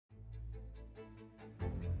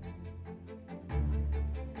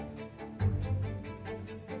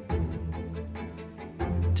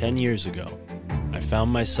10 years ago, I found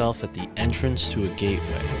myself at the entrance to a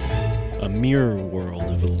gateway, a mirror world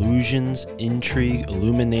of illusions, intrigue,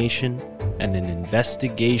 illumination, and an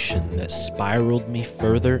investigation that spiraled me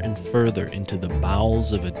further and further into the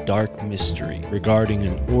bowels of a dark mystery regarding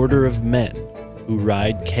an order of men who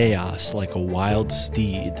ride chaos like a wild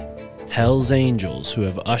steed, Hell's Angels who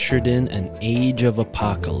have ushered in an age of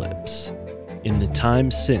apocalypse. In the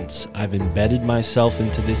time since, I've embedded myself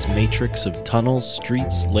into this matrix of tunnels,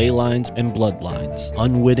 streets, ley lines, and bloodlines.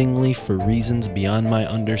 Unwittingly, for reasons beyond my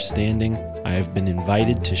understanding, I have been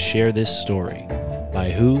invited to share this story.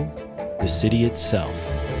 By who? The city itself.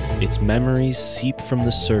 Its memories seep from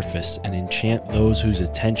the surface and enchant those whose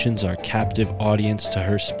attentions are captive audience to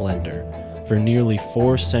her splendor. For nearly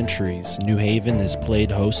 4 centuries, New Haven has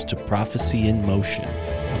played host to prophecy in motion,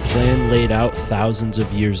 a plan laid out thousands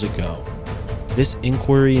of years ago. This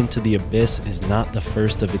inquiry into the abyss is not the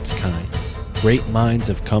first of its kind. Great minds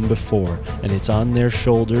have come before, and it's on their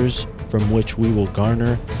shoulders from which we will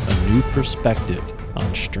garner a new perspective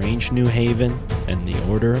on strange New Haven and the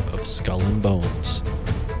Order of Skull and Bones.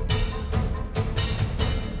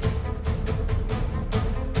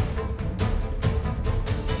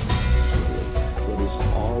 What has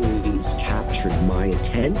always captured my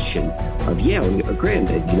attention of Yale, and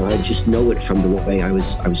granted, I just know it from the way I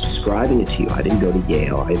was describing it to you. I didn't go to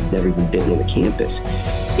Yale. I've never even been on a campus.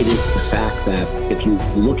 It is the fact that if you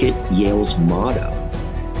look at Yale's motto,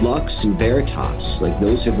 Lux and Veritas, like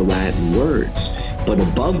those are the Latin words, but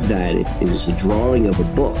above that it is a drawing of a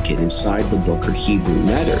book, and inside the book are Hebrew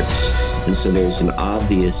letters. And so there's an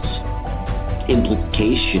obvious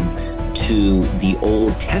implication to the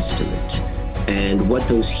Old Testament and what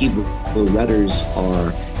those Hebrew letters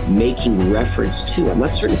are making reference to. I'm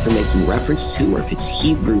not certain if they're making reference to or if it's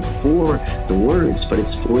Hebrew for the words, but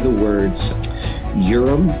it's for the words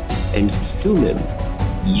Urim and Thummim,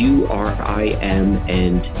 U-R-I-M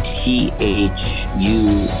and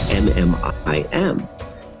T-H-U-M-M-I-M.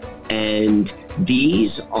 And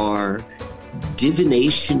these are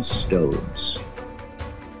divination stones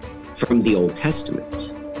from the Old Testament.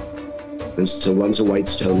 And so one's a white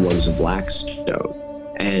stone, one's a black stone.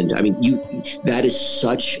 And I mean, that is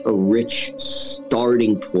such a rich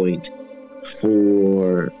starting point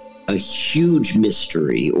for a huge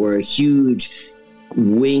mystery or a huge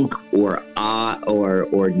wink or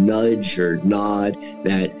or nudge or nod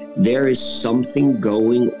that there is something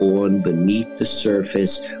going on beneath the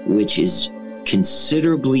surface which is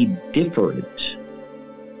considerably different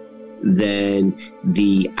than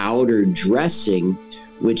the outer dressing,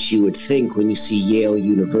 which you would think when you see Yale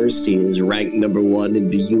University is ranked number 1 in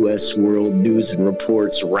the U.S. World News and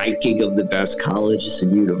Report's ranking of the best colleges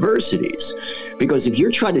and universities. Because if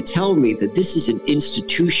you're trying to tell me that this is an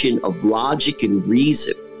institution of logic and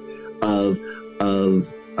reason, of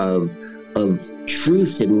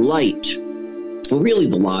truth and light, well, really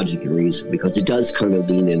the logic and reason, because it does kind of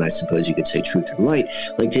lean in, I suppose you could say, truth and light,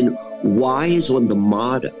 like then why is on the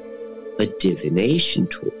motto a divination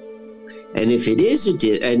tool? And if it is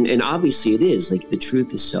and obviously it is, like the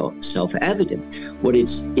truth is self-evident. What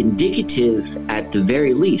it's indicative at the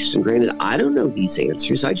very least, and granted, I don't know these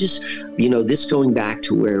answers. I just, this going back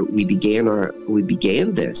to where we began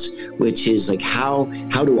this, which is like how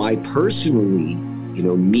do I personally,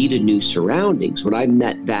 meet a new surroundings? When I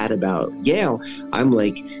met that about Yale, I'm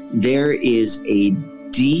like, there is a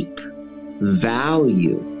deep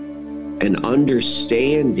value and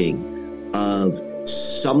understanding of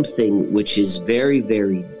something which is very,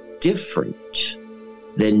 very different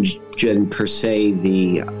than per se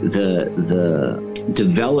the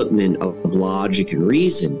development of logic and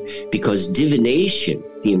reason, because divination,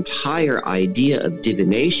 the entire idea of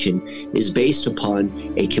divination, is based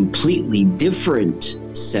upon a completely different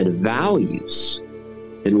set of values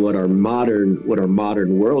than what our modern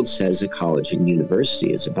world says a college and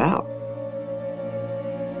university is about.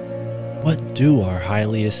 What do our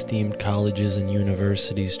highly esteemed colleges and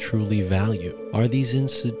universities truly value? Are these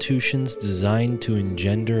institutions designed to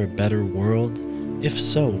engender a better world? If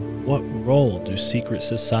so, what role do secret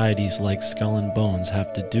societies like Skull and Bones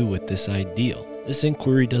have to do with this ideal? This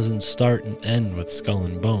inquiry doesn't start and end with Skull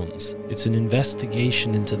and Bones. It's an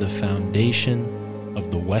investigation into the foundation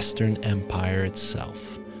of the Western Empire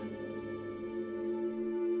itself.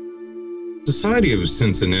 The Society of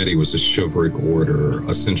Cincinnati was a chivalric order.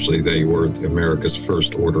 Essentially, they were America's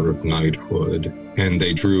first order of knighthood, and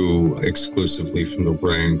they drew exclusively from the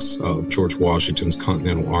ranks of George Washington's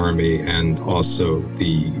Continental Army and also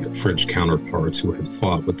the French counterparts who had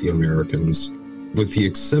fought with the Americans. With the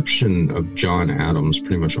exception of John Adams,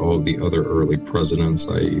 pretty much all of the other early presidents,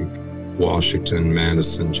 Washington,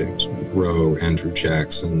 Madison, James Monroe, Andrew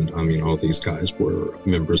Jackson. I mean, all these guys were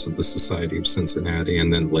members of the Society of Cincinnati.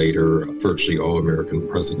 And then later, virtually all American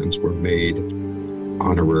presidents were made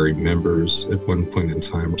honorary members at one point in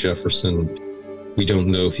time. Jefferson, we don't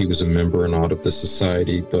know if he was a member or not of the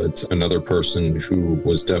society, but another person who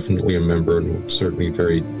was definitely a member and certainly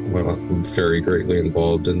very greatly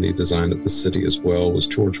involved in the design of the city as well was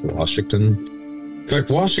George Washington. In fact,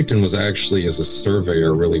 Washington was actually, as a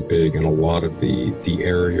surveyor, really big in a lot of the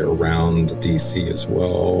area around D.C. as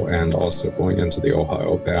well, and also going into the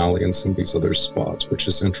Ohio Valley and some of these other spots, which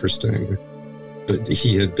is interesting. But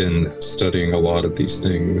he had been studying a lot of these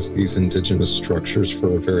things, these indigenous structures,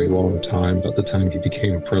 for a very long time by the time he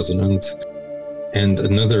became president. And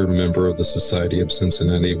another member of the Society of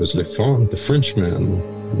Cincinnati was L'Enfant, the Frenchman,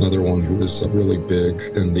 another one who was really big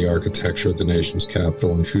in the architecture of the nation's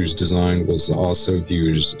capital and whose design was also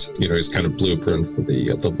used, his kind of blueprint for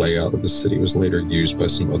the layout of the city was later used by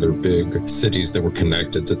some other big cities that were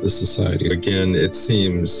connected to the society. Again, it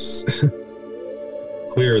seems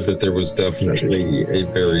clear that there was definitely a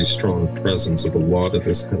very strong presence of a lot of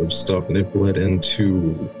this kind of stuff, and it bled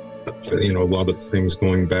into a lot of things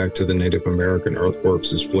going back to the Native American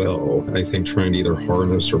earthworks as well. I think trying to either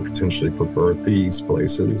harness or potentially pervert these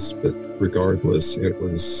places, but regardless, it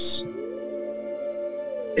was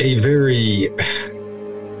a very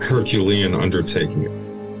Herculean undertaking.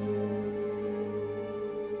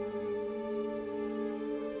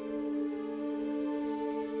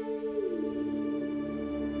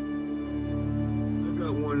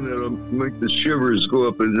 Make the shivers go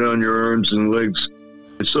up and down your arms and legs.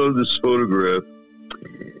 I saw this photograph,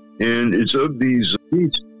 and it's of these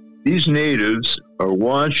natives are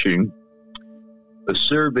watching a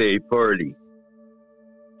survey party,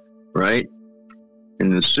 right?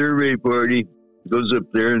 And the survey party goes up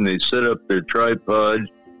there and they set up their tripod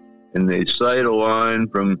and they sight a line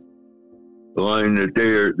from the line that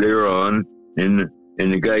they're on, and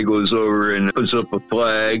the guy goes over and puts up a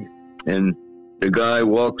flag, and the guy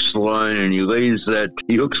walks the line and he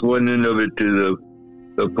hooks one end of it to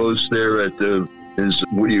the post there at the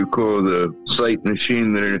sight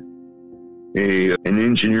machine that an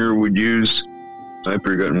engineer would use. I've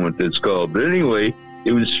forgotten what that's called. But anyway,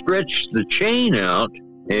 it would stretch the chain out,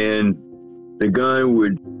 and the guy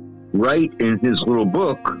would write in his little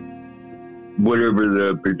book whatever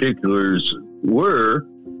the particulars were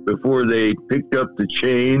before they picked up the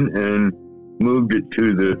chain and moved it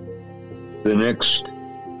to the next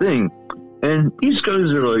thing. And these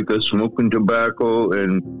guys are like smoking tobacco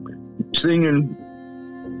and singing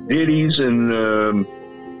ditties, and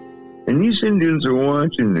these Indians are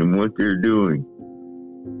watching them, what they're doing.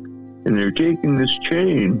 And they're taking this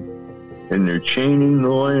chain and they're chaining the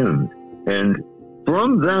land. And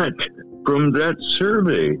from that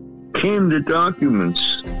survey came the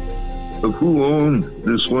documents of who owned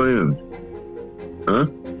this land. Huh?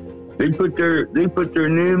 They put their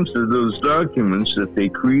names to those documents that they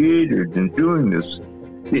created in doing this.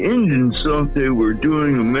 The Indians thought they were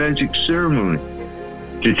doing a magic ceremony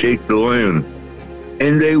to take the land.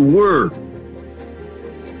 And they were.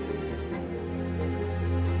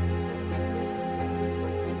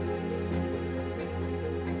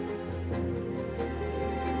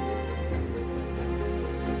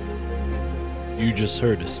 You just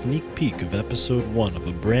heard a sneak peek of episode 1 of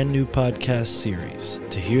a brand new podcast series.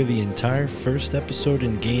 To hear the entire first episode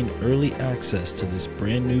and gain early access to this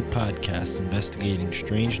brand new podcast investigating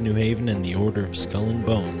Strange New Haven and the Order of Skull and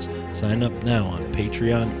Bones, sign up now on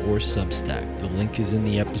Patreon or Substack. The link is in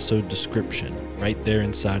the episode description, right there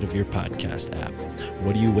inside of your podcast app.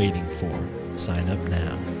 What are you waiting for? Sign up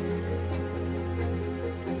now.